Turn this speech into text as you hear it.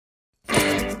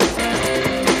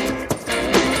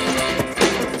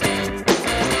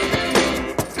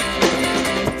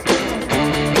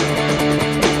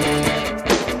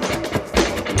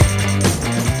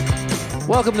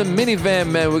welcome to Minivan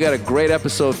Men. We got a great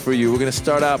episode for you. We're going to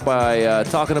start out by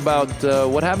talking about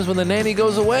what happens when the nanny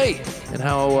goes away and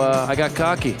how I got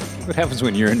cocky. What happens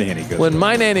when your nanny goes When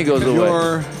my nanny goes away.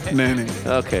 Your nanny.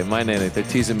 Okay, my nanny. They're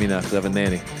teasing me now because I have a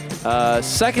nanny.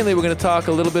 Secondly, we're going to talk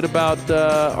a little bit about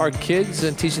our kids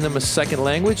and teaching them a second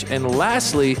language. And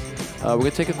lastly, we're going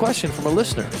to take a question from a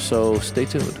listener. So stay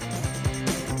tuned.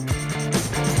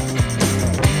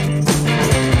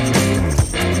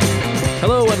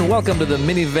 Hello and welcome to the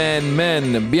Minivan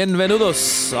Men.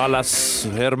 Bienvenidos a las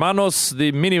hermanos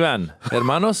de Minivan.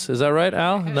 Hermanos, is that right,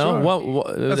 Al? No? Sure.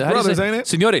 That's how do you brothers, say? ain't it?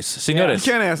 Señores.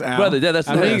 You can't ask Al. Brother, yeah, that's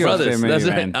Amigos brothers. de That's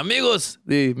Minivan. right. Amigos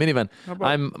de Minivan.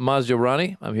 I'm Maz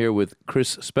Jobrani. I'm here with Chris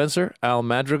Spencer, Al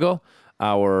Madrigal,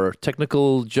 our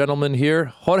technical gentleman here,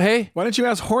 Jorge. Why didn't you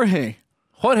ask Jorge?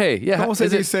 Jorge, yeah. ¿Cómo se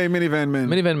is it- dice minivan men?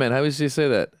 Minivan Men, how would you say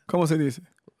that? ¿Cómo se dice?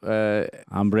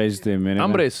 Hombres de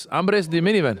minivan. Hombres de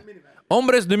Minivan.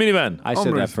 Hombres de Minivan. I said that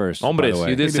Hombres. first. Hombres, by the way.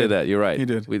 you did He say did. that. You're right. He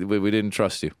did. We didn't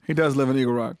trust you. He does live in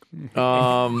Eagle Rock.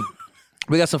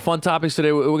 We got some fun topics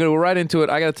today. We're going to go right into it.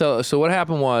 I got to tell. So what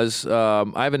happened was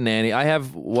I have a nanny. I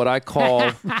have what I call.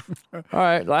 All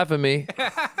right, laugh at me.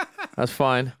 That's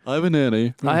fine. I have a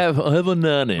nanny. I have a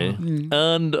nanny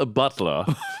and a butler.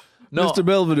 No, Mr.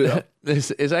 Belvedere.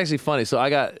 it's actually funny. So I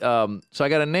got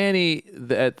a nanny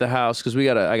at the house because I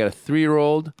got a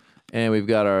 3-year-old and we've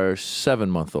got our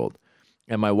 7-month-old,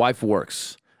 and my wife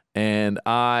works and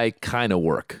I kind of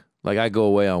work. Like I go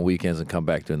away on weekends and come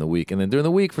back during the week, and then during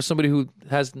the week for somebody who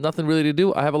has nothing really to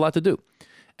do, I have a lot to do.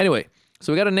 Anyway,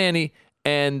 so we got a nanny,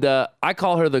 and I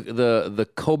call her the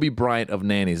Kobe Bryant of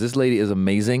nannies. This lady is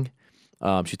amazing.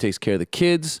 She takes care of the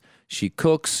kids. She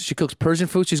cooks Persian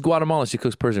food. She's Guatemalan. She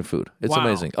cooks Persian food. It's Wow.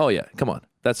 amazing. Oh yeah, come on.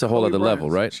 That's a whole other level,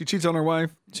 right? She cheats on her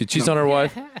wife. She cheats on her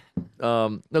wife.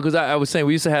 No, because I was saying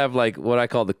we used to have like what I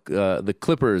call the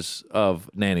Clippers of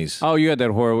nannies. Oh, you had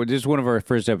that horror. This is one of our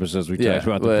first episodes we talked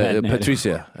about the pet nanny.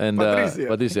 Patricia and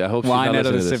Patricia. I hope she's not Wine out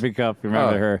of listening the to this. sippy cup. You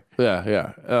remember her?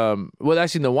 Yeah. Well,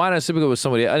 actually, the wine I sipping was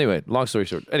somebody. Anyway, long story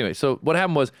short. Anyway, so what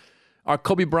happened was our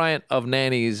Kobe Bryant of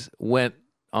nannies went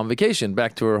on vacation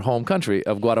back to her home country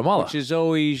of Guatemala. Which is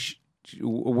always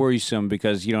worrisome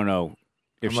because you don't know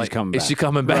if she's coming back. Is she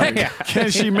coming back? Can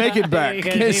she make it back?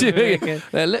 Can she make it?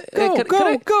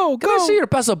 Go. Can I see your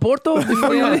pasaporto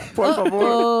before you leave? Por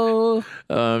favor.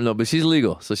 No, but she's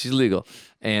legal, so she's legal,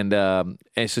 and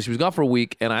so she was gone for a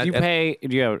week, and I. Do you pay?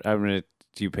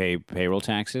 Do you pay payroll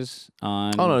taxes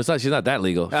on? Oh no, it's not. She's not that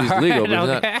legal. She's legal, but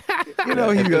she's not. You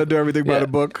know he's gonna do everything by the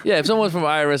book. Yeah, if someone from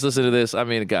IRS listen to this, I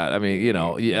mean, God, I mean, you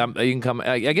know, you can come.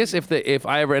 I guess if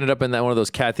I ever ended up in that one of those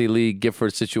Kathy Lee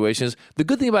Gifford situations, the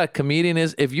good thing about a comedian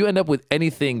is if you end up with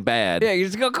anything bad, Yeah, you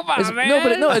just go, come on, man.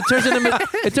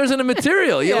 it turns into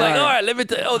material. You're like, all right, let me.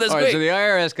 Oh, that's All right, great. so the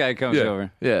IRS guy comes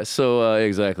over. Yeah. So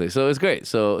exactly. So it's great.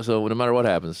 So no matter what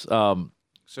happens.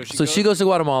 So She goes to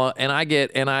Guatemala, and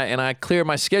I clear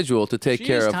my schedule to take She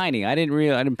care is of. tiny. I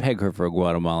didn't peg her for a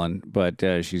Guatemalan, but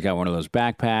she's got one of those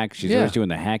backpacks. She's Yeah. always doing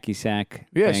the hacky sack.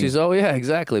 Yeah, thing. she's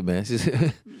exactly, man. She's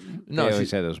They no, always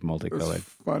she's, had those multicolored.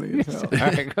 Funny as hell. All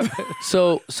right, go ahead.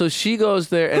 so she goes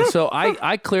there, and so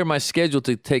I clear my schedule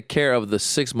to take care of the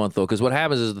 6-month-old because what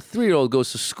happens is the 3-year-old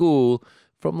goes to school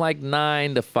from like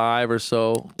 9 to 5 or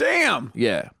so. Damn.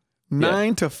 Yeah,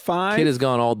 9 to 5. kid is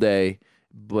gone all day,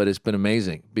 but it's been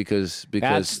amazing because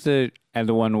That's the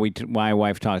one my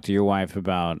wife talked to your wife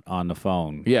about on the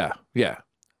phone. yeah.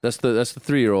 That's the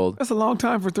 3-year-old. That's a long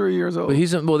time for 3 years old.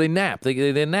 But they nap.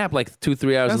 They nap like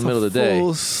 2-3 hours That's in the middle a of the day.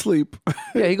 full sleep.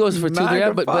 Yeah, he goes for 2-3 9 hours,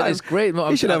 to but 5. it's great.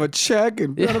 He should have a check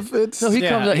and benefits. No, he Yeah,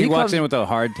 comes out. he walks comes, in with a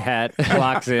hard hat,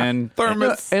 clocks in.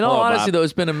 thermos. In all Hello, honesty, Bob. though,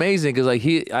 it's been amazing because like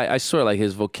I swear, like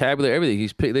his vocabulary,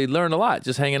 everything. They learn a lot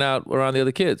just hanging out around the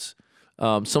other kids.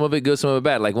 Some of it good, some of it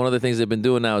bad. Like one of the things they've been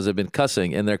doing now is they've been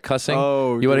cussing, and they're cussing.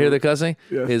 Oh, you want to hear dude. the cussing?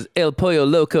 Yes. Is El Pollo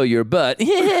Loco your butt?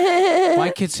 My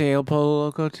kids say El Polo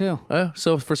Loco too.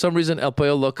 So for some reason, El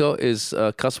Pollo Loco is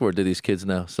a cuss word to these kids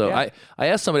now. So Yeah. I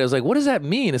asked somebody, I was like, what does that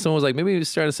mean? And someone was like, maybe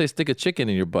he's trying to say stick a chicken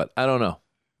in your butt. I don't know.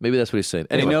 Maybe that's what he's saying.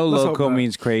 I Anyway, know let's hope Loco not.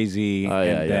 means crazy, Oh,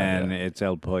 and then it's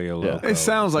El Pollo Loco. It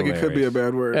sounds like it could be a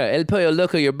bad word. yeah, El Pollo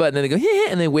Loco your butt. And then they go, yeah,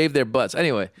 and they wave their butts.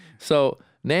 Anyway, so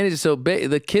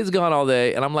the kid's gone all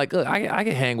day, and I'm like, look, I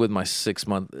can hang with my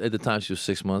 6-month. At the time, she was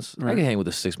 6 months. I can hang with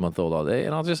a 6-month-old all day,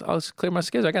 and I'll just clear my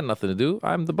schedule. I got nothing to do.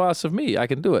 I'm the boss of me. I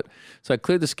can do it. So I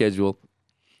cleared the schedule,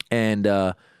 and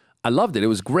I loved it. It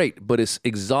was great, but it's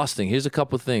exhausting. Here's a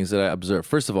couple of things that I observed.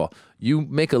 First of all, you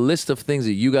make a list of things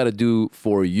that you got to do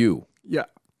for you. Yeah.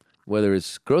 whether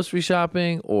it's grocery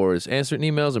shopping or it's answering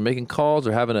emails or making calls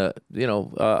or having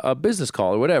a business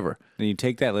call or whatever. And you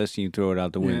take that list and you throw it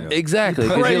out the window. Exactly.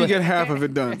 Pray you like, get half of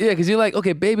it done. yeah, because you're like,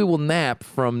 okay, baby will nap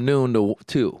from noon to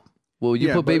 2. Well,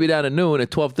 you put baby down at noon, at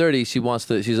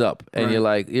 12:30, she's up. And Right. you're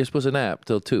like, you're supposed to nap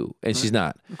till 2. And she's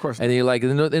not. Of course And you're like,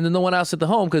 and then no one else at the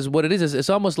home, because what it is it's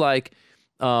almost like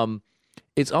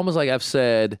I've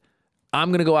said, I'm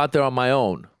going to go out there on my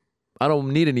own. I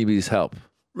don't need anybody's help.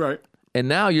 Right. And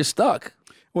now you're stuck.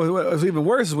 Well, what's even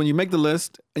worse is when you make the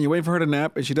list and you're waiting for her to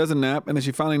nap and she doesn't nap and then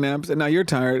she finally naps and now you're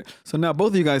tired. So now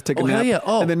both of you guys take a Oh, hell nap. yeah.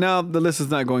 Oh. And then now the list is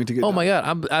not going to get Oh done. my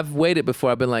God. I've waited before.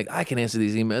 I've been like, I can answer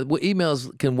these emails. Well,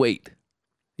 emails can wait.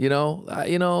 I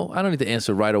don't need to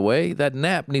answer right away. That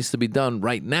nap needs to be done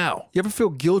right now. You ever feel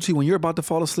guilty when you're about to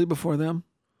fall asleep before them?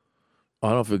 I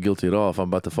don't feel guilty at all if I'm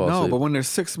about to fall No, asleep. but when they're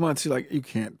 6 months, you're like, you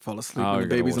can't fall asleep when the you're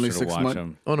gonna baby's only should 6 watch months.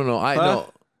 them. Oh, no. I Huh?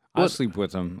 know. I'll sleep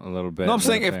with them a little bit. No, I'm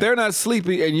saying if they're not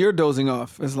sleepy and you're dozing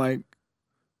off, it's like,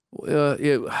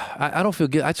 I don't feel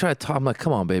good. I try to talk. I'm like,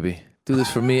 come on, baby. Do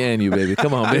this for me and you, baby.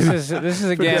 Come on, baby. This is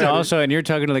again also, and you're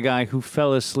talking to the guy who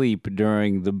fell asleep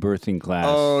during the birthing class.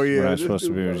 oh yeah, when I'm this supposed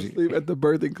to dude be. fell asleep at the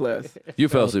birthing class. You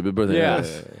fell asleep at birthday. Yeah.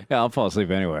 I'll fall asleep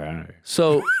anywhere. I don't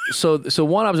know. So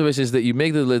one observation is that you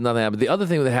make the list, nothing happened. The other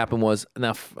thing that happened was,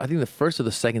 now I think the first or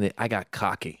the second day, I got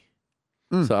cocky.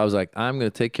 So I was like, I'm going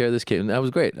to take care of this kid. And that was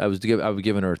great. I was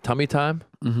giving her tummy time.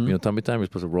 Tummy time, you're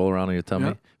supposed to roll around on your tummy.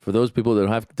 Yep. For those people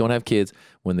that don't have kids,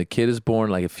 when the kid is born,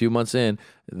 like a few months in,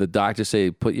 the doctors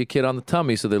say, put your kid on the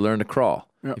tummy so they learn to crawl.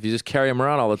 Yep. If you just carry them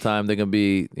around all the time, they're going to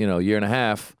be, a year and a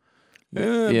half,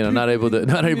 not able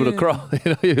to crawl.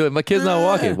 You're like, my kid's not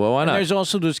walking. Well, why And not? there's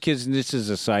also those kids, and this is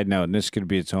a side note, and this could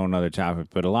be its own other topic,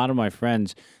 but a lot of my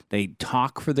friends, they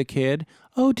talk for the kid.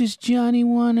 Oh, does Johnny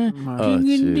want to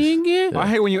jeez. ding it? I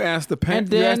hate when you ask the parent,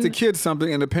 And you ask the then- kid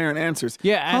something and the parent answers.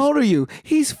 Yeah, How old are you?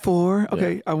 He's 4.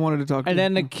 Okay, I wanted to talk to And you.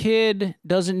 then the kid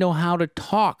doesn't know how to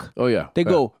talk. Oh, yeah. They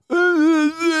go,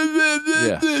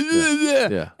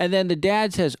 Yeah. and then the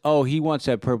dad says, "Oh, he wants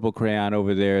that purple crayon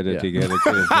over there that Yeah. the kid is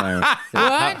playing with."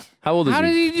 What? How old is How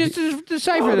he? did he just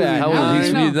decipher that? How old is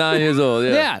he? does He's 9 years old.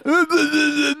 Yeah.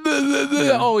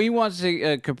 Yeah. Oh, he wants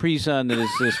a Capri Sun that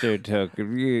his sister took.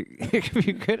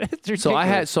 You could. So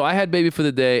I had baby for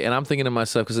the day, and I'm thinking to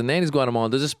myself, because the nanny's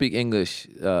Guatemalan, doesn't speak English,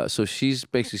 so she's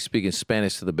basically speaking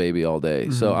Spanish to the baby all day.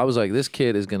 So I was like, this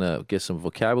kid is gonna get some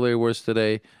vocabulary words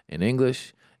today in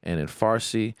English and in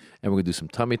Farsi, and we're gonna do some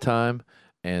tummy time,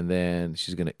 and then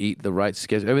she's gonna eat the right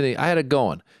schedule, everything. I had it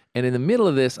going, and in the middle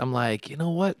of this, I'm like, you know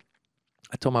what?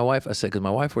 I told my wife, I said, because my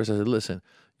wife works, I said, listen,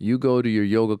 you go to your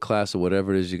yoga class or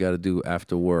whatever it is you got to do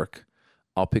after work.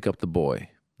 I'll pick up the boy.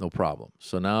 No problem.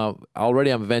 So now already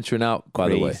I'm venturing out, by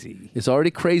the way. It's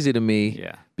already crazy to me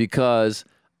Yeah. because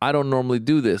I don't normally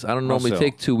do this. I don't normally Also-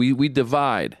 take 2. We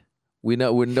divide. We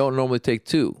don't normally take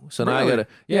 2. So now I Really? got to,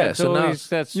 yeah. So now,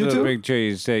 that's You the too? big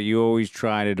change that you always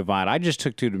try to divide. I just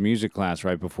took 2 to music class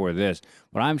right before this.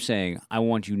 But I'm saying I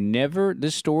want you never,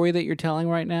 this story that you're telling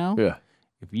right now, yeah.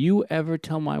 if you ever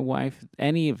tell my wife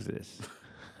any of this,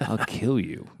 I'll kill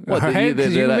you. What, All that right? you- that-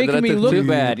 'Cause you're that I making me took look 2?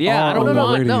 bad. Yeah, I Oh, don't No,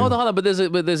 want. no, hold on. But there's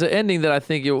an ending that I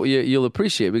think you'll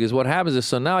appreciate, because what happens is,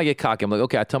 so now I get cocky. I'm like,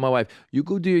 okay, I tell my wife, you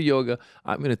go do your yoga.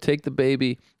 I'm gonna take the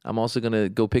baby. I'm also gonna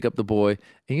go pick up the boy.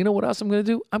 And you know what else I'm gonna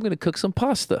do? I'm gonna cook some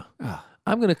pasta.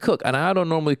 I'm gonna cook, and I don't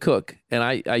normally cook. And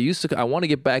I used to. I want to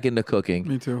get back into cooking.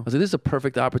 Me too. I said, this is a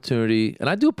perfect opportunity, and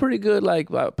I do pretty good. Like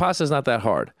pasta's not that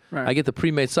hard. Right. I get the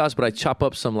pre-made sauce, but I chop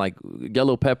up some like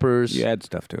yellow peppers. You add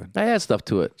stuff to it. I add stuff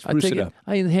to it. I Spruce take it up.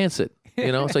 I enhance it.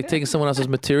 It's like taking someone else's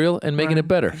material and making it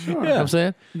better. You know what I'm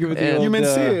saying? Give it And, the, you may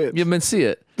see it. You mince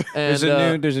it. And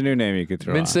There's a new name you could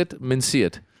throw. mince on. it, mince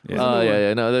it. Yeah.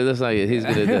 Yeah. No, that's not it. He's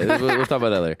gonna. We'll talk about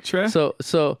that later. Sure.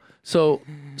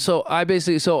 So I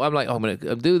basically, I'm like, oh, I'm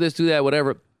gonna do this, do that,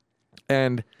 whatever,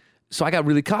 and so I got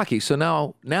really cocky. So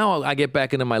now I get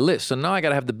back into my list. So now I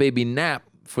gotta have the baby nap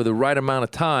for the right amount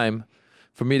of time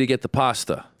for me to get the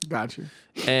pasta. Got you.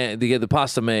 And to get the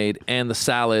pasta made and the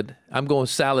salad. I'm going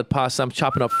salad, pasta. I'm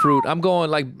chopping up fruit. I'm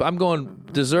going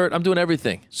dessert. I'm doing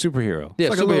everything. Superhero. Yeah,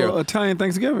 Like a superhero. little Italian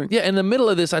Thanksgiving. Yeah, in the middle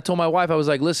of this, I told my wife, I was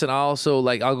like, listen, I'll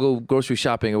go grocery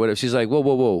shopping or whatever. She's like,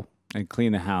 whoa. And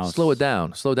clean the house. Slow it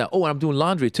down. Oh, and I'm doing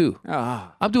laundry too.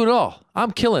 Ah. I'm doing it all.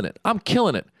 I'm killing it. And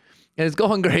it's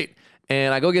going great.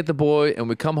 And I go get the boy, and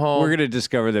we come home. We're gonna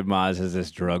discover that Maz has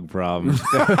this drug problem.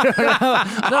 No,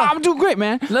 I'm doing great,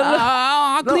 man.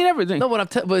 I'll clean everything. No,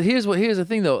 but here's the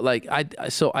thing though. Like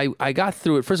I got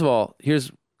through it. First of all,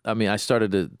 I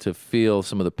started to feel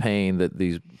some of the pain that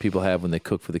these people have when they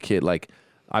cook for the kid. Like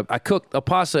I cooked a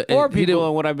pasta. Or and he people, didn't-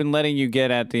 and what I've been letting you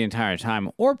get at the entire time,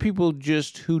 or people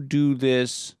just who do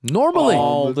this normally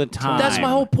all the time. That's my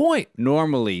whole point.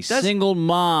 Normally, single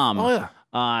mom. Oh,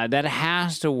 yeah. That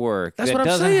has to work. That's that what I'm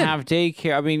doesn't saying. have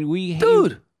daycare. I mean,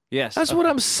 Dude. Yes. That's what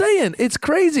I'm saying. It's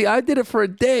crazy. I did it for a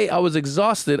day. I was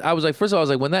exhausted. I was like, first of all, I was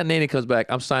like, when that nanny comes back,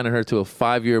 I'm signing her to a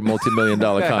 5-year,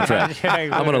 multi-million-dollar contract.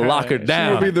 I'm going to lock her She'll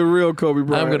down. be the real Kobe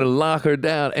Bryant. I'm going to lock her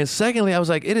down. And secondly, I was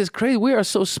like, it is crazy. We are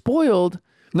so spoiled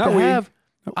Not to we. have.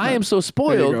 I am so There you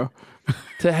spoiled go.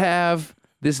 to have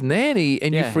this nanny,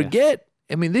 and you Yeah. forget.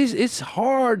 I mean, it's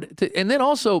hard to, and then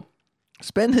also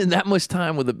spending that much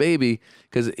time with the baby,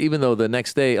 because even though the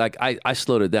next day, like I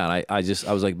slowed it down. I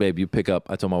was like, babe, you pick up.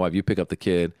 I told my wife, you pick up the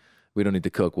kid. We don't need to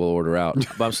cook. We'll order out.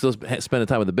 But I'm still spending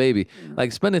time with the baby.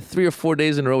 Like spending 3 or 4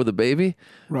 days in a row with the baby.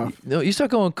 Rough. You start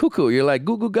going cuckoo. You're like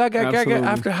goo goo gaga gaga. Absolutely.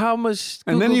 After how much?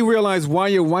 And then goo-goo- you realize why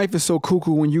your wife is so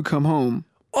cuckoo when you come home.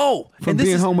 Oh, From and this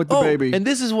being is- home with the oh, baby. And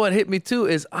this is what hit me too,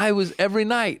 is every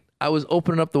night I was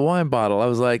opening up the wine bottle. I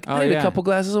was like, I need yeah. a couple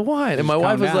glasses of wine. And my calm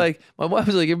wife was down.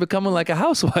 like, you're becoming like a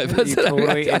housewife. I You said,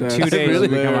 totally, in That's 2 days, really you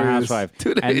become a hilarious. housewife.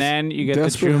 2 days. And then you get the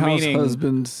Desperate true house meaning.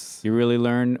 husbands. You really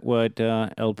learn what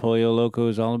El Pollo Loco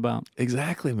is all about.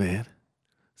 Exactly, man.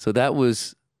 So that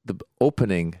was the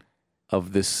opening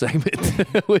of this segment,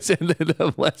 which ended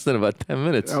up less than about 10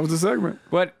 minutes. That was the segment.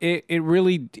 But it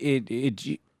really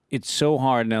it's so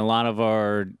hard, and a lot of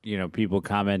our people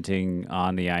commenting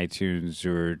on the iTunes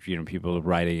or people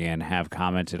writing in have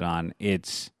commented on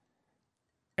it's.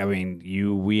 I mean,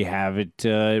 we have it.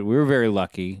 We're very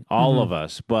lucky, all of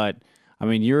us. But I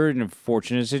mean, you're in a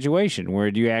fortunate situation where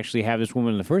you actually have this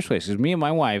woman in the first place. Because me and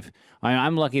my wife,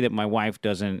 I'm lucky that my wife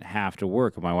doesn't have to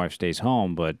work and my wife stays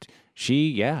home. But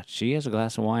she has a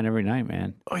glass of wine every night,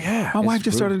 man. Oh, yeah. My wife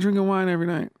just brutal. started drinking wine every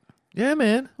night. Yeah,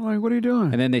 man. I'm like, what are you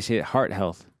doing? And then they say heart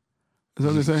health. Is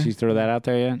that what they say? She throw that out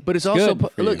there yet? But it's also,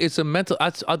 good for look, you. it's a mental,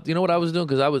 you know what I was doing?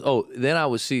 Because then I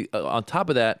was, on top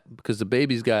of that, because the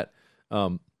baby's got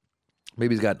a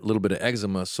little bit of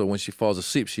eczema. So when she falls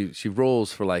asleep, she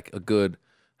rolls for like a good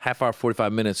half hour,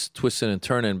 45 minutes, twisting and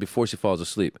turning before she falls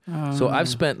asleep. So I've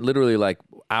spent literally like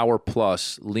hour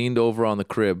plus leaned over on the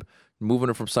crib, moving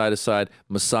her from side to side,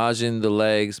 massaging the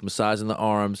legs, massaging the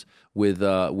arms with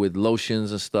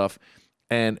lotions and stuff.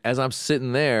 And as I'm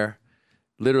sitting there,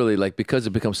 literally, like, because it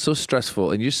becomes so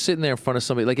stressful, and you're sitting there in front of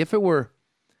somebody, like if it were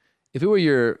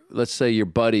your, let's say, your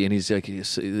buddy, and he's like, you're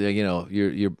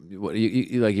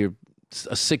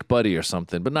a sick buddy or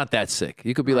something, but not that sick.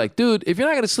 You could be like, dude, if you're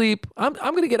not gonna sleep, I'm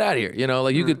gonna get out of here.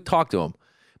 Like you could talk to him,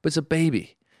 but it's a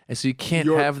baby, and so you can't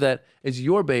have that. It's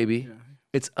your baby.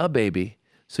 It's a baby.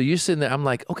 So you're sitting there. I'm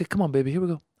like, okay, come on, baby, here we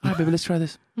go. All right, baby, let's try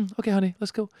this. Okay, honey,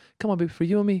 let's go. Come on, baby, for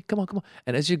you and me. Come on.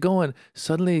 And as you're going,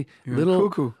 suddenly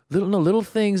cuckoo. little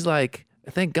things like,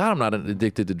 thank God I'm not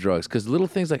addicted to drugs, because little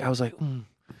things like I was like,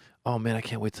 oh man, I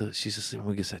can't wait till she's asleep.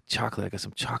 When we get that chocolate, I got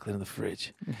some chocolate in the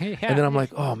fridge. And then I'm like,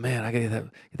 oh man, I gotta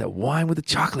get that wine with the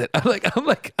chocolate. I'm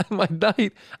like, my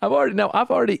night. I've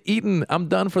already eaten. I'm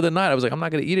done for the night. I was like, I'm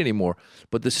not gonna eat anymore.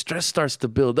 But the stress starts to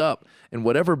build up, and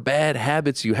whatever bad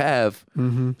habits you have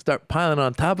start piling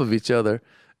on top of each other.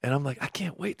 And I'm like, I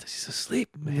can't wait till she's asleep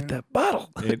and hit that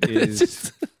bottle. It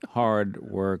is hard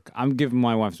work. I'm giving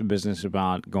my wife some business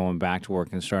about going back to work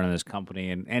and starting this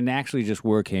company and actually just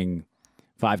working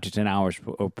 5 to 10 hours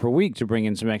per week to bring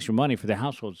in some extra money for the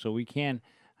household so we can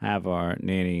have our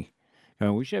nanny.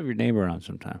 We should have your neighbor on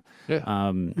sometime.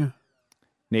 Yeah.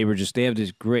 Neighbor they have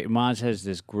this great, Moz has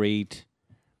this great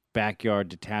backyard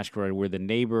detached garage where the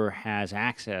neighbor has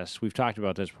access. We've talked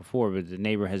about this before, but the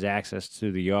neighbor has access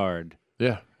to the yard.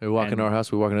 Yeah. They walk into our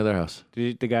house, we walk into their house.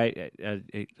 The guy, a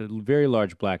very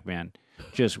large black man,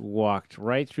 just walked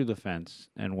right through the fence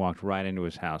and walked right into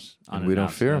his house. And we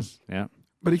don't fear him. Yeah.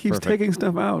 But he keeps Perfect. taking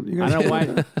stuff out. You I guys don't know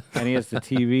why. And he has the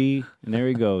TV, and there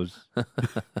he goes.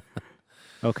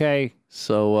 Okay.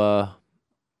 So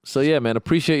yeah, man,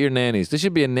 appreciate your nannies. This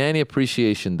should be a nanny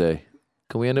appreciation day.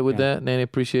 Can we end it with that? Nanny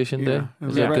appreciation day? Yeah.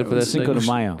 Is Yeah, that right. good for that Cinco de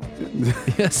segment? Mayo.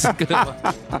 Yes. Good.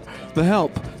 The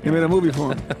Help. They made a movie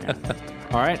for him.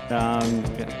 All right.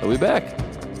 We'll be back.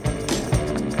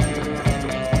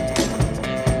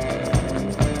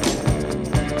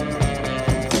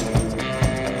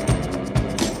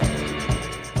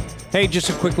 Hey, just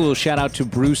a quick little shout out to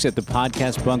Bruce at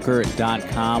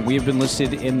thepodcastbunker.com. We have been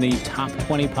listed in the top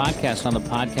 20 podcasts on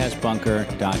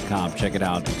thepodcastbunker.com. Check it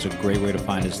out. It's a great way to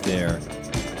find us there.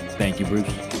 Thank you, Bruce.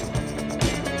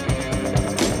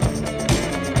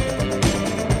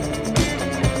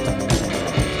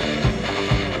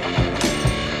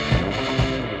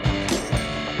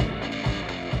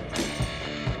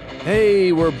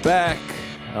 Hey, we're back.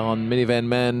 on Minivan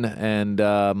Men, and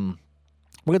we're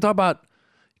going to talk about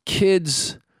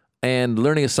kids and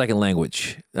learning a second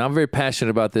language. And I'm very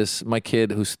passionate about this. My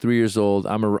kid, who's 3 years old,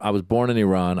 I was born in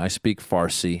Iran. I speak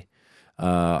Farsi.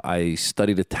 I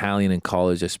studied Italian in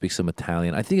college. I speak some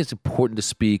Italian. I think it's important to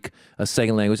speak a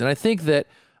second language, and I think that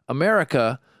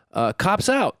America cops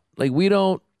out. Like we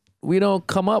don't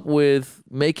come up with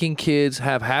making kids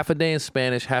have half a day in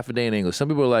Spanish, half a day in English. Some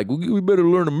people are like, we better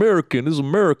learn American. This is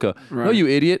America. Right. No, you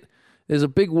idiot. There's a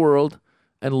big world,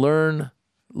 and learn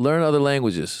other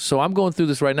languages. So I'm going through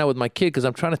this right now with my kid because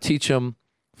I'm trying to teach him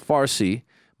Farsi.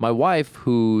 My wife,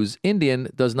 who's Indian,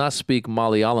 does not speak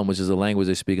Malayalam, which is a language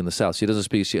they speak in the South. She doesn't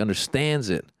speak. She understands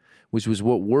it, which was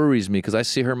what worries me because I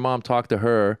see her mom talk to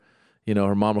her. You know,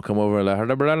 her mom will come over and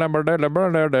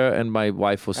and my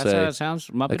wife will That's say, how it sounds.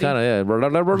 Muppety? kind of, yeah.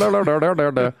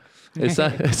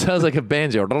 It sounds like a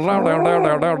banjo.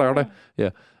 Yeah.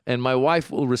 And my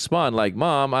wife will respond like,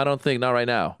 Mom, I don't think, not right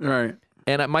now. Right.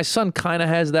 And my son kind of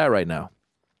has that right now.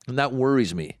 And that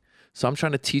worries me. So I'm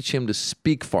trying to teach him to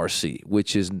speak Farsi,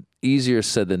 which is easier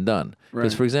said than done.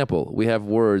 Because, Right. for example, we have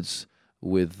words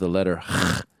with the letter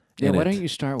in why it. don't you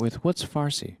start with what's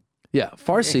Farsi? Yeah,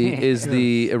 Farsi is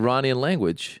the Iranian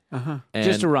language. Uh-huh. And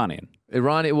Just Iranian.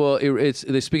 Iranian. Well,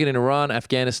 they speak it in Iran,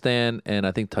 Afghanistan, and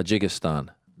I think Tajikistan.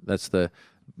 That's the,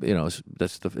 it's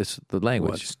the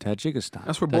language. What's Tajikistan?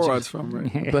 That's where Borat's from,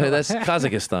 right? But that's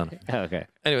Kazakhstan. Okay.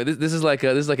 Anyway, this is like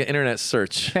an internet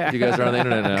search. You guys are on the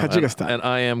internet now. Kazakhstan. And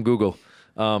I am Google,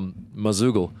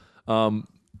 Mazoogle.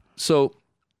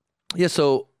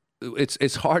 So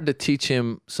it's hard to teach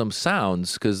him some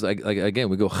sounds because like again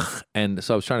we go and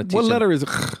so I was trying to teach What him. letter is it?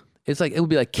 It's like it would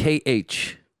be like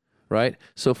KH, right?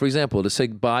 So for example, to say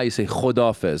bye, you say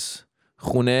Khodafez.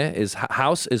 Khune is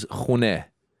house is Khune.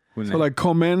 So like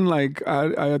Khomeini, like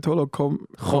Ayatollah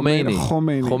Khomeini.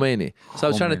 Khomeini. So I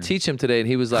was trying to teach him today, and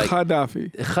he was like, Gaddafi.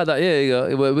 yeah, you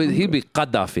go. Well, he'd be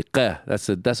Gaddafi.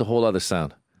 That's a whole other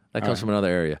sound. That comes from another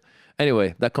area.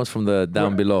 Anyway, that comes from the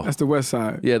down below. That's the west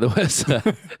side. Yeah, the west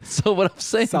side. So what I'm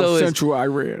saying South though is, Central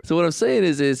Iran. so what I'm saying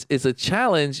is it's a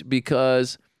challenge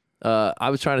because I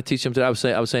was trying to teach him today. I was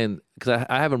saying because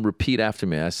I have him repeat after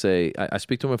me. I say I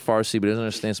speak to him in Farsi, but he doesn't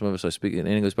understand some of it, so I speak in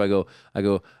English. But I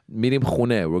go Mirim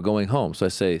Khune, we're going home. So I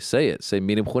say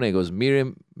Mirim Khune. He goes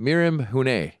Mirim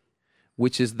Hune,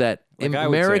 which is that Like I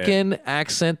would say it. American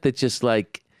accent that just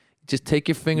take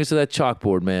your fingers to that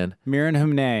chalkboard, man. Miran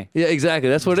Humne. Yeah, exactly.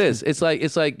 That's what it is. It's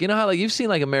like you know how like you've seen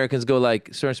like Americans go like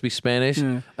starting to speak Spanish.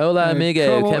 Yeah. Hola, amiga.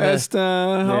 Como ¿Qué me-"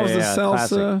 esta? How's the yeah, salsa?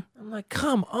 classic. I'm like,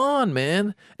 come on,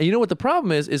 man. And you know what the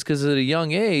problem is because at a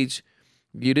young age,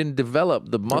 you didn't develop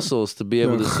the muscles to be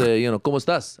able to say, ¿Cómo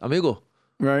estás, amigo?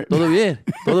 Right. Todo bien,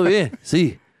 todo bien.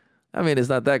 Sí. I mean, it's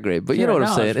not that great, but you know what I'm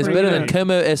no, saying. it's It's pretty better than good.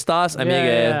 ¿Cómo estás, amiga?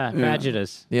 Yeah.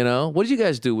 Prejudice. You know, what did you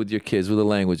guys do with your kids with the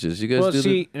languages? You guys Well, do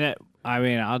see, I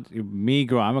mean,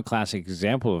 I'm a classic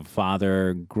example of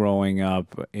father growing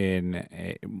up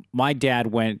my dad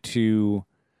went to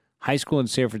high school in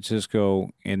San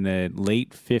Francisco in the late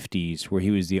 50s where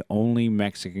he was the only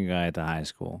Mexican guy at the high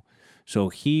school. So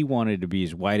he wanted to be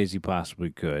as white as he possibly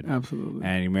could. Absolutely.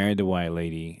 And he married the white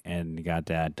lady and got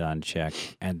that done, check.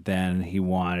 And then he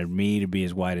wanted me to be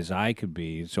as white as I could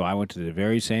be. So I went to the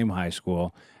very same high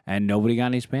school and nobody got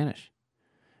any Spanish.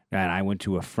 And I went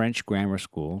to a French grammar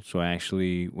school. So I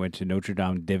actually went to Notre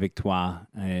Dame de Victoire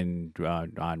and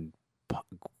on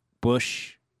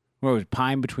Bush, where it was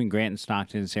Pine between Grant and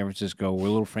Stockton in San Francisco. We're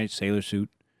a little French sailor suit.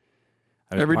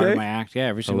 I was Every part day? of my act. Yeah,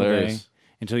 every single day. Hilarious.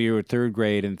 Until you were third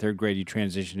grade. In third grade, you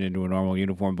transitioned into a normal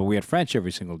uniform. But we had French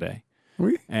every single day.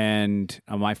 Oui. And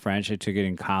my French, I took it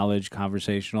in college,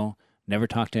 conversational. Never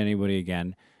talked to anybody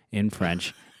again in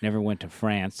French. Never went to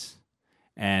France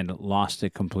and lost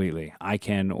it completely. I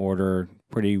can order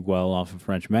pretty well off a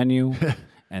French menu,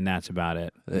 and that's about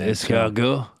it.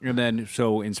 Escargot. And then,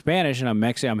 so in Spanish, and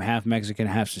I'm half Mexican,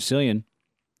 half Sicilian,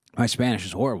 my Spanish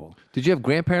is horrible. Did you have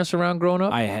grandparents around growing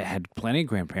up? I had plenty of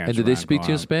grandparents. And did they around speak to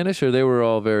you in growing up. Spanish, or they were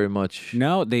all very much?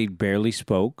 No, they barely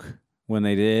spoke when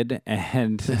they did,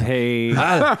 and they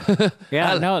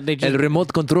yeah, no, they El just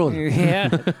remote control. yeah,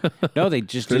 no, they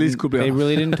just Feliz didn't, cumpleaños. they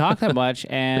really didn't talk that much,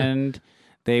 and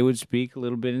they would speak a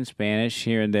little bit in Spanish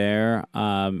here and there,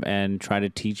 and try to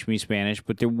teach me Spanish,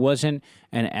 but there wasn't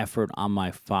an effort on my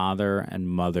father and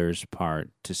mother's part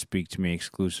to speak to me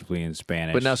exclusively in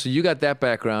Spanish. But now, so you got that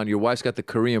background. Your wife's got the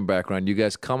Korean background. You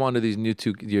guys come onto these new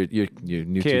two, your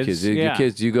new two kids. Your yeah.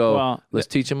 kids, you go, Well, let's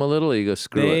teach them a little. Or you go,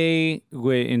 screw it.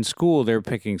 In school, they're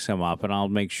picking some up, and I'll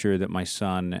make sure that my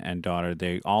son and daughter,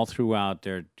 they all throughout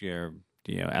their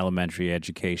elementary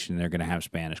education, they're going to have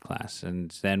Spanish class.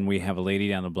 And then we have a lady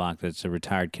down the block that's a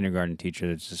retired kindergarten teacher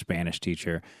that's a Spanish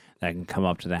teacher that can come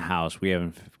up to the house. We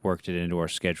haven't worked it into our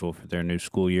schedule for their new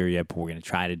school year yet, but we're going to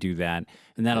try to do that.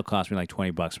 And that'll cost me like $20.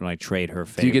 I'm going to trade her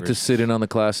favors. Do you get to sit in on the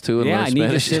class too? And yeah, learn I need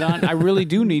to Spanish? sit on. I really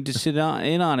do need to sit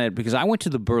in on it because I went to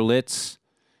the Berlitz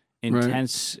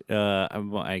intense.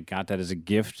 I got that as a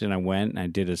gift, and I went and I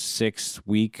did a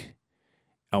 6-week,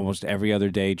 almost every other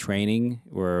day training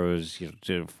where it was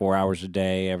 4 hours a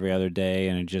day every other day,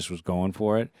 and it just was going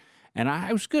for it. And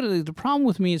I was good. The problem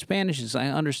with me in Spanish is I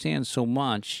understand so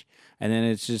much. And then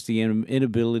it's just the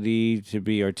inability to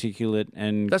be articulate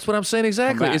and That's what I'm saying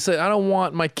exactly. It's like I don't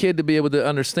want my kid to be able to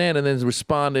understand and then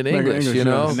respond in English, English, you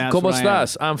know? And that's ¿Cómo what I am.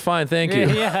 estás? I'm fine, thank you.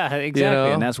 Yeah, exactly.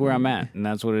 know? And that's where I'm at. And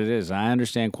that's what it is. I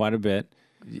understand quite a bit.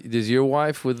 Does your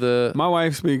wife with the... My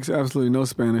wife speaks absolutely no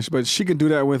Spanish, but she can do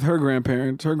that with her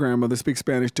grandparents. Her grandmother speaks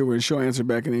Spanish to her, and she'll answer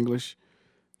back in English.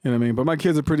 You know what I mean? But my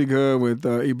kids are pretty good with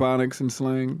ebonics and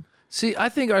slang. See, I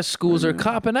think our schools are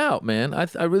copping out, man.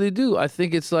 I really do. I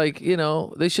think it's like,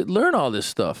 they should learn all this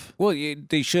stuff. Well,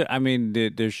 they should. I mean,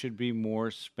 there should be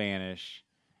more Spanish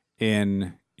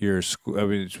in your school. I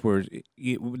mean, it's where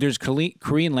there's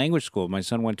Korean language school. My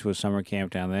son went to a summer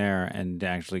camp down there and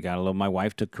actually got a little. My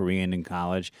wife took Korean in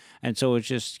college, and so it's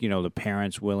just the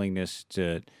parents' willingness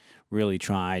to really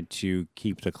try to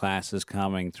keep the classes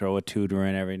coming, throw a tutor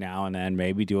in every now and then,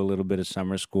 maybe do a little bit of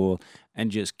summer school,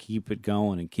 and just keep it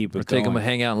going and keep it Or going. take them to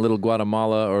hang out in Little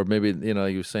Guatemala, or maybe, you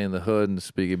were saying the hood and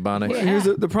speak Ebonics. Well, here's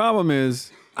the problem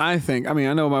is, I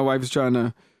know my wife is trying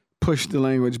to push the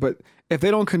language, but if they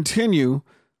don't continue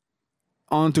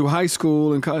on through high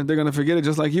school and college, they're going to forget it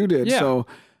just like you did. Yeah. So,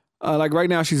 like right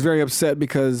now, she's very upset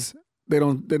because they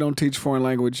don't teach foreign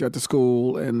language at the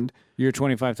school, and Your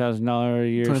 $25,000 a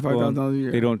year school, $25,000 a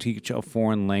year. they don't teach a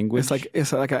foreign language?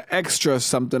 it's like an extra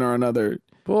something or another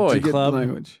Boy, to get club. the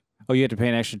language. Oh, you have to pay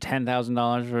an extra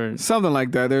 $10,000 for... Something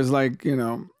like that. There's like,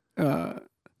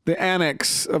 the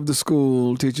annex of the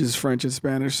school teaches French and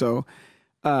Spanish, so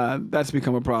that's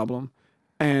become a problem.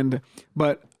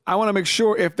 But I want to make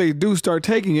sure if they do start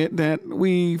taking it, that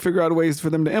we figure out ways for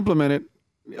them to implement it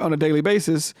on a daily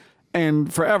basis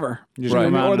and forever. Just Right.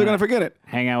 come out Or they're and going to forget it.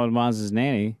 hang out with Maz's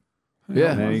nanny.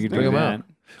 yeah, Then you could bring do them that. out.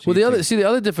 Well, the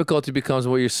other difficulty becomes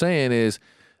what you're saying is,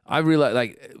 I realize,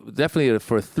 like, definitely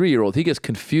for a 3-year-old, he gets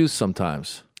confused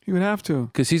sometimes. You would have to.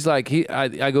 Because he's like,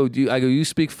 I go, you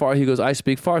speak Farsi? He goes, I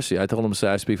speak Farsi. I told him to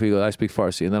say, he goes, I speak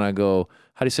Farsi. And then I go,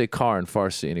 how do you say car in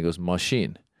Farsi? And he goes,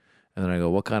 machine. And then I go,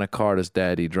 what kind of car does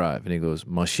daddy drive? And he goes,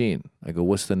 machine. I go,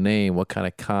 what's the name? What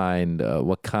kind?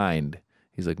 What kind?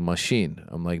 He's like, machine.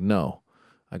 I'm like, no.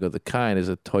 I go, the kind is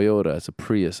a Toyota. It's a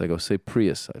Prius. I go, say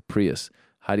Prius. Prius.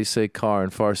 How do you say car in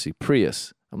Farsi?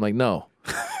 Prius. I'm like, no.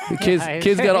 The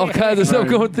kids got all kinds of stuff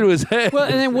going through his head. Well,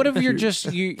 and then what if you're just,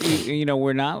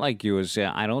 we're not like you.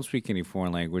 I don't speak any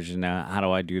foreign language, and how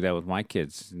do I do that with my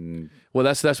kids? And Well,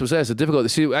 that's what's that. It's a difficult.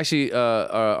 See, actually,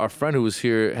 our friend who was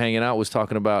here hanging out was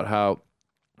talking about how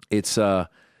it's, I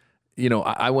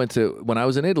went to, when I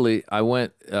was in Italy,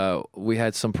 we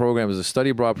had some program, it was a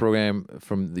study abroad program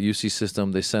from the UC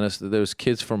system. They sent us, there was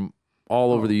kids from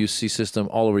all over the UC system,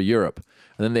 all over Europe.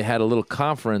 And then they had a little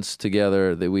conference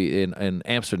together that in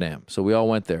Amsterdam. So we all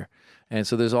went there. And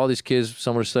so there's all these kids,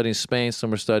 some are studying Spain,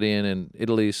 some are studying in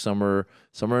Italy, some are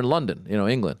in London,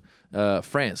 England.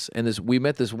 France, and we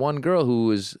met this one girl who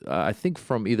was, I think,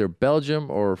 from either Belgium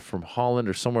or from Holland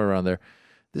or somewhere around there.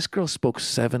 This girl spoke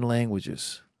 7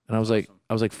 languages, and I was like,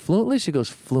 fluently? She goes,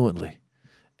 fluently,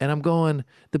 and I'm going.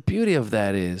 The beauty of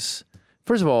that is,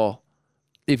 first of all,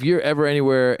 if you're ever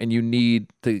anywhere and you need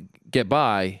to get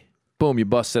by, boom, you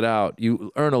bust it out.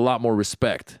 You earn a lot more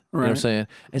respect. You know what I'm saying?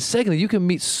 And secondly, you can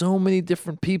meet so many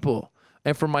different people.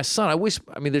 And for my son,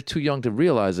 they're too young to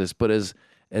realize this, but as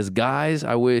guys,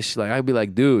 I wish, like, I'd be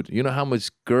like, dude, you know how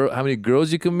many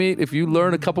girls you can meet if you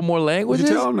learn a couple more languages? Would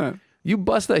you tell him that? You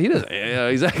bust that. He doesn't. Yeah,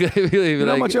 exactly. He'd be You know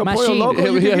how like, much El Pollo machine. Loco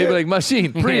you he'd can be get? like,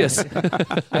 machine, Prius.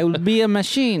 I will be a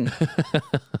machine.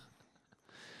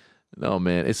 No,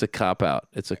 man, it's a cop out.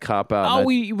 It's a cop out. But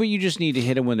you just need to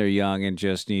hit them when they're young and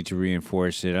just need to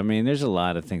reinforce it. I mean, there's a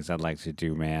lot of things I'd like to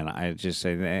do, man. I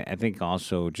think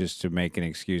also just to make an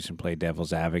excuse and play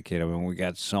devil's advocate. I mean, we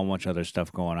got so much other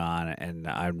stuff going on, and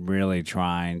I'm really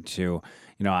trying to,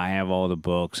 I have all the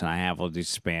books and I have all these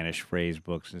Spanish phrase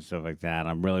books and stuff like that.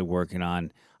 I'm really working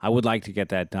on. I would like to get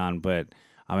that done, but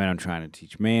I mean, I'm trying to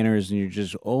teach manners, and you're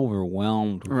just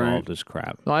overwhelmed with all this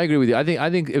crap. No, I agree with you. I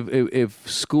think if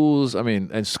schools,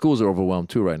 and schools are overwhelmed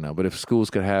too right now. But if schools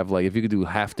could have, like, if you could do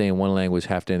half day in one language,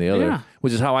 half day in the other, Yeah.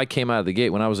 which is how I came out of the gate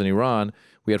when I was in Iran.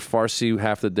 We had Farsi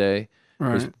half the day,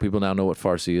 because Right. people now know what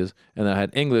Farsi is. And then I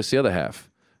had English the other half.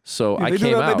 So I They came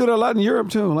do that, out. They do that a lot in Europe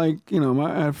too. Like,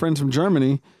 I had friends from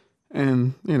Germany,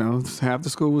 and half the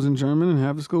school was in German and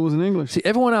half the school was in English. See,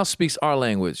 everyone else speaks our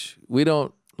language. We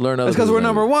don't learn other That's because people's we're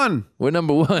number language. one. We're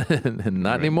number one, and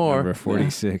not anymore. Number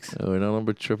 46. We're no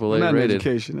number AAA Not in rated.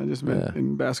 education. I just meant Yeah.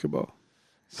 in basketball.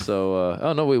 So,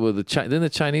 oh no, wait, well, didn't the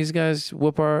Chinese guys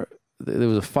whoop our? There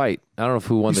was a fight. I don't know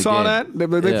who won You the saw game. that? They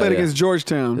Yeah, played yeah. against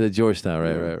Georgetown. The Georgetown,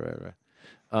 right, Yeah. right.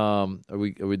 Are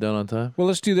we done on time? Well,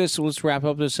 let's do this. Let's wrap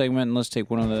up this segment and let's take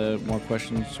one more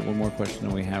question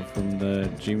that we have from the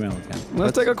Gmail account.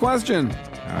 Let's take a question.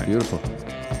 All right. Beautiful.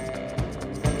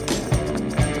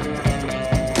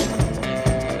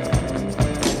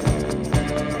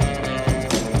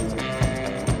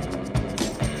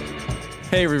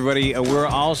 Hey, everybody. We're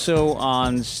also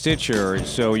on Stitcher,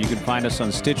 so you can find us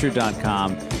on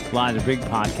Stitcher.com. Live, a big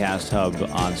podcast hub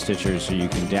on Stitcher, so you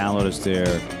can download us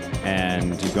there.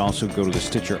 And you can also go to the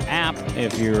Stitcher app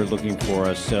if you're looking for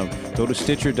us. So go to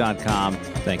Stitcher.com.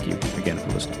 Thank you again for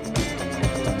listening.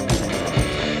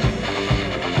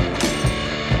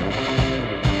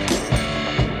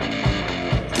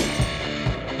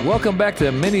 Welcome back to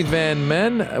Minivan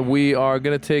Men. We are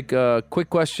going to take a quick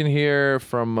question here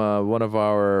from one of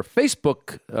our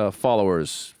Facebook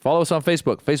followers. Follow us on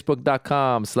Facebook,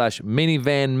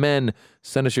 facebook.com/minivanmen.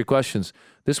 Send us your questions.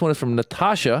 This one is from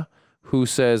Natasha, who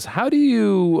says, how do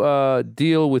you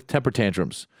deal with temper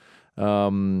tantrums?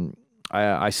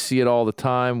 I see it all the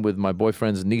time with my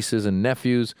boyfriend's nieces and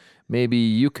nephews. Maybe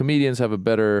you comedians have a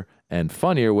better and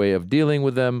funnier way of dealing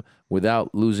with them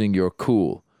without losing your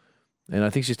cool. And I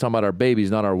think she's talking about our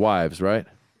babies, not our wives, right?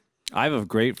 I have a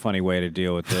great, funny way to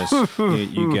deal with this.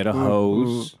 You get a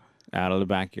hose out of the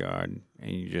backyard and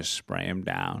you just spray them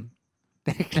down.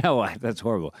 No, that's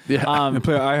horrible. Yeah. And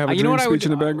play I Have a You know Dream what I would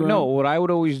speech in the background. No, what I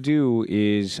would always do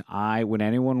is when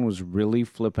anyone was really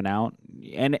flipping out,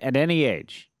 and at any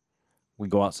age, we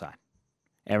go outside.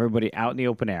 Everybody out in the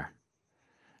open air,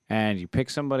 and you pick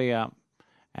somebody up.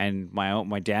 And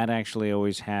my dad actually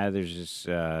always had. There's this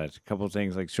a couple of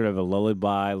things like sort of a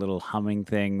lullaby, little humming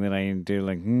thing that I do,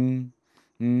 like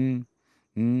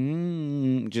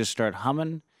just start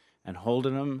humming and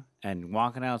holding them and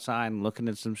walking outside and looking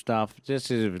at some stuff.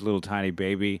 Just as a little tiny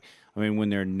baby. I mean, when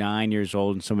they're 9 years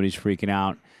old and somebody's freaking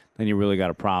out, then you really got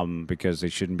a problem because they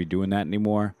shouldn't be doing that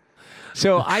anymore.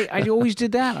 So I always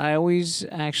did that. I always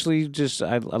actually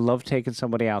I love taking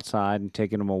somebody outside and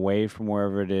taking them away from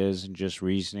wherever it is and just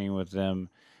reasoning with them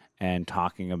and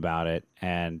talking about it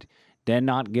and then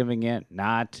not giving in.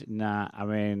 I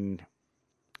mean,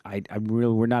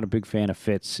 we're not a big fan of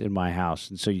fits in my house.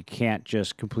 And so you can't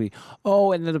just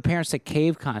and then the parents that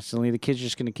cave constantly, the kids are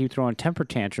just going to keep throwing temper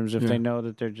tantrums if they know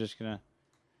that they're just going to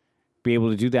be able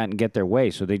to do that and get their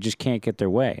way. So they just can't get their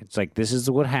way. It's like, this is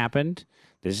what happened.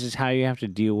 This is how you have to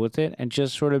deal with it, and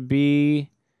just sort of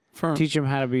Firm. teach them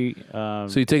how to be. So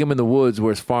you take them in the woods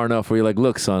where it's far enough where you're like,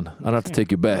 look, son, I don't have to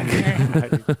take you back.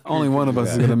 Only one of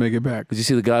us is going to make it back. Did you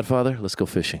see The Godfather? Let's go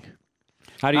fishing.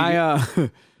 How do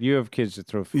you? You have kids that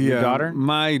throw. Yeah, Your daughter?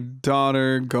 My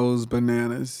daughter goes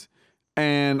bananas.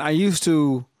 And I used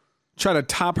to try to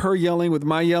top her yelling with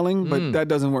my yelling, but that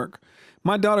doesn't work.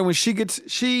 My daughter, when she gets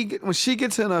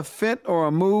in a fit or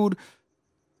a mood,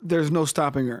 there's no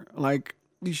stopping her. Like,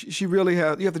 she really you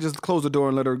have to just close the door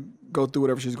and let her go through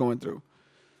whatever she's going through.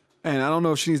 And I don't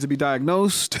know if she needs to be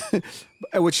diagnosed,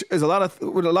 which is with a lot of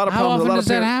problems. How often a lot does of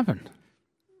that parents, happen?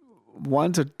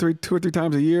 2 or 3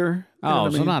 times a year. You know Oh, what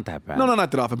I so mean? not that bad. No,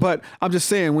 not that often. But I'm just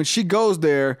saying, when she goes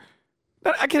there,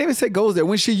 I can't even say goes there.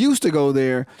 When she used to go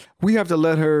there, we have to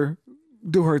let her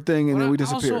do her thing, and then we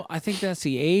disappear. Also, I think that's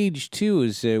the age too.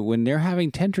 Is when they're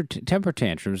having temper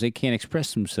tantrums, they can't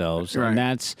express themselves, Right. and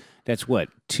that's what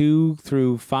 2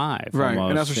 through 5, Right, almost.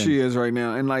 and that's what she is right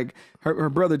now. And like her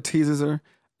brother teases her,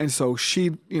 and so she's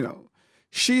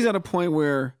at a point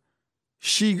where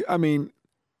she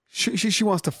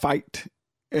wants to fight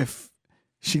if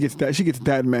she gets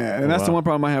that mad. And that's the one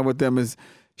problem I have with them is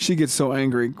she gets so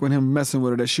angry when him messing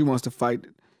with her that she wants to fight.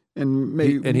 And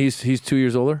maybe And he's 2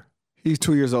 years older? he's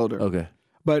 2 years older. Okay.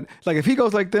 But like if he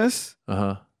goes like this,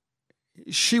 Uh-huh.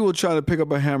 she will try to pick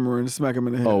up a hammer and smack him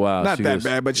in the head. Oh, wow. Not She that goes-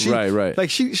 bad, but she Right.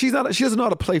 like she doesn't know how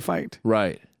to play fight.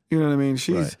 Right. You know what I mean?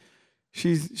 Right.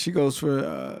 She goes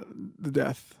for the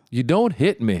death. You don't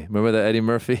hit me. Remember that Eddie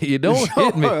Murphy? You don't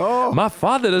hit me. Oh. My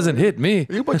father doesn't hit me.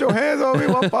 You put your hands on me,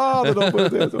 my father don't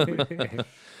put his hands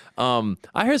on me.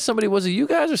 I heard somebody, was it you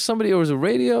guys or somebody, or was it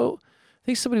radio? I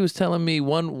think somebody was telling me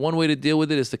one way to deal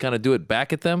with it is to kind of do it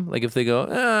back at them. Like if they go,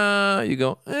 you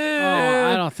go,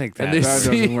 Oh, I don't think and that. they That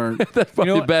see, doesn't work. that's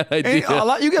probably know a bad idea.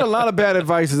 And you get a lot of bad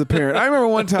advice as a parent. I remember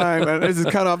one time, and this is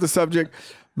kind of off the subject.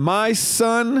 My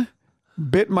son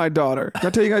bit my daughter. Did I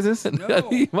tell you guys this?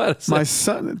 You might have said, My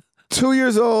son, 2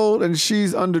 years old, and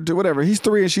she's under 2, whatever. He's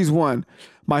 3 and she's 1.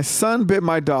 My son bit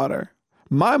my daughter.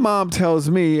 My mom tells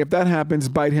me if that happens,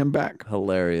 bite him back.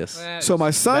 hilarious. So my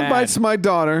son bites my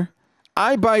daughter.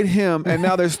 I bite him, and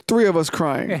now there's 3 of us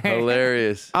crying.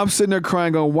 Hilarious. I'm sitting there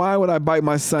crying, going, "Why would I bite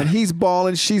my son? He's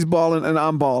balling, she's balling, and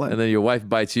I'm balling." And then your wife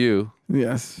bites you.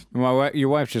 Yes, Your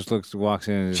wife just walks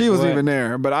in. And she wasn't "What?" even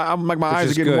there, but I'm like, my eyes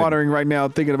is are getting good. watering right now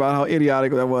thinking about how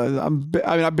idiotic that was.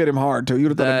 I bit him hard too. You'd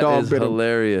have thought a That dog is bit him.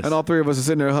 hilarious. And all 3 of us are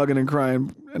sitting there hugging and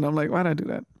crying, and I'm like, "Why did I do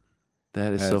that?"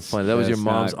 That is so That's- funny. That was your that's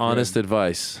mom's not good. honest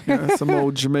advice. Yeah, some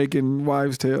old Jamaican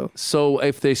wives' tale. So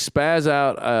if they spaz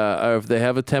out, or if they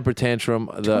have a temper tantrum,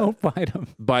 Don't bite him.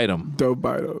 bite them. Dope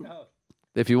bite up.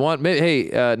 If you want,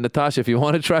 hey, Natasha, if you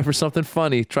want to try for something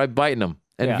funny, try biting them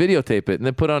and Yeah. videotape it and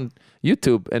then put on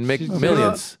YouTube and make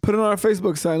millions. Put it on our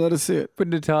Facebook site. Let us see it. But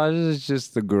Natasha is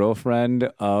just the girlfriend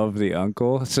of the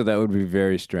uncle, so that would be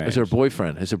very strange. It's her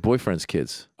boyfriend. It's her boyfriend's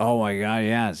kids. Oh my god,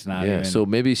 yeah, it's not Yeah. even So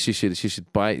maybe she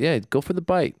should bite. Yeah, go for the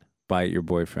bite, bite your but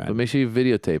boyfriend. make sure you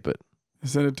videotape it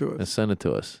Send it to and us. send it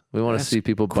to us. We want to That's see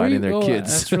people biting their Oh, kids.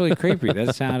 That's really creepy.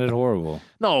 That sounded horrible.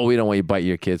 No, we don't want you to bite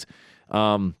your kids.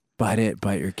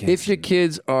 Bite your kids. If your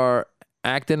kids are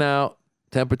acting out,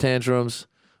 temper tantrums,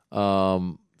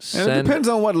 And it send. depends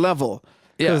on what level.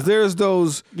 Yeah. Because there's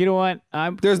those. You know what?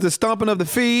 There's the stomping of the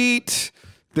feet.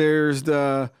 There's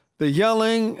the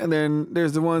yelling, and then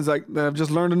there's the ones like that have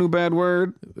just learned a new bad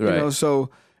word. You Right. know, so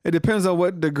it depends on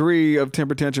what degree of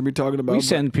temper tantrum you're talking about. We but-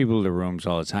 send people to rooms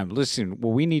all the time. Listen,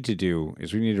 what we need to do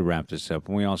is we need to wrap this up,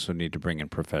 and we also need to bring in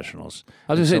professionals.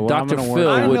 I was going to say, So what I'm Dr. gonna work- Phil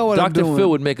I know would, what I'm Dr. doing. Phil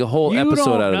would make a whole You episode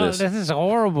don't out of know- this. This is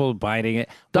horrible. Biting it.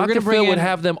 We're Dr. gonna bring Phil would in-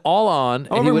 have them all on,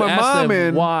 I'll and he bring would my ask mom them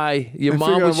in why your and mom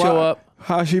figure would out show why- up.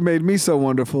 How she made me so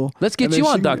wonderful. Let's get And you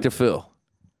then on, she- Dr. Phil.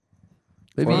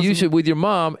 Maybe Awesome. you should with your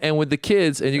mom and with the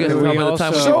kids, and you guys And will we come at the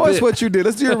time. also- with Show your us bit. what you did.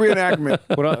 Let's do a reenactment.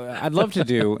 What I'd love to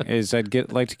do is like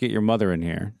to get your mother in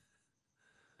here,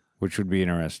 which would be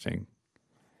interesting.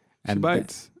 She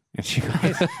bites. And she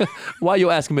bites. Why are you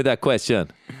asking me that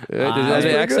question? Are That's they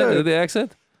pretty accent? good. Are they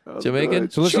accent?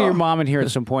 Jamaican? So let's get your mom in here at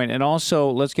some point, and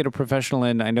also let's get a professional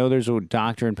in. I know there's a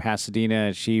doctor in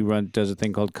Pasadena. She does a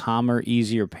thing called Calmer,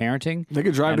 Easier Parenting. They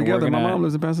could drive And we're together. My gonna- mom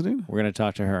lives in Pasadena. We're going to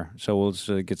talk to her. So we'll just,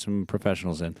 get some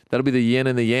professionals in. That'll be the yin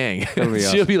and the yang. That'll be She'll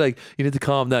awesome. be like, you need to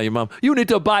calm down. Your mom, you need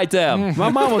to bite them. My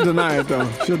mom will deny it though.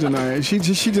 She'll deny it. She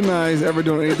denies ever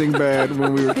doing anything bad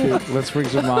when we were kids. Let's bring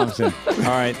some moms in. All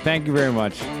right. Thank you very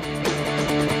much.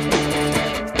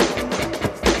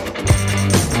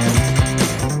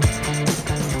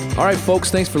 All right, folks,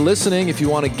 thanks for listening. If you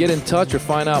want to get in touch or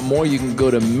find out more, you can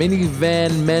go to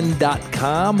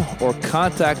minivanmen.com or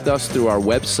contact us through our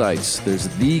websites. There's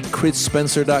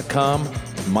thechrisspencer.com,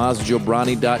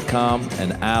 mazjobrani.com,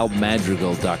 and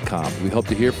almadrigal.com. We hope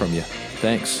to hear from you.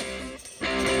 Thanks.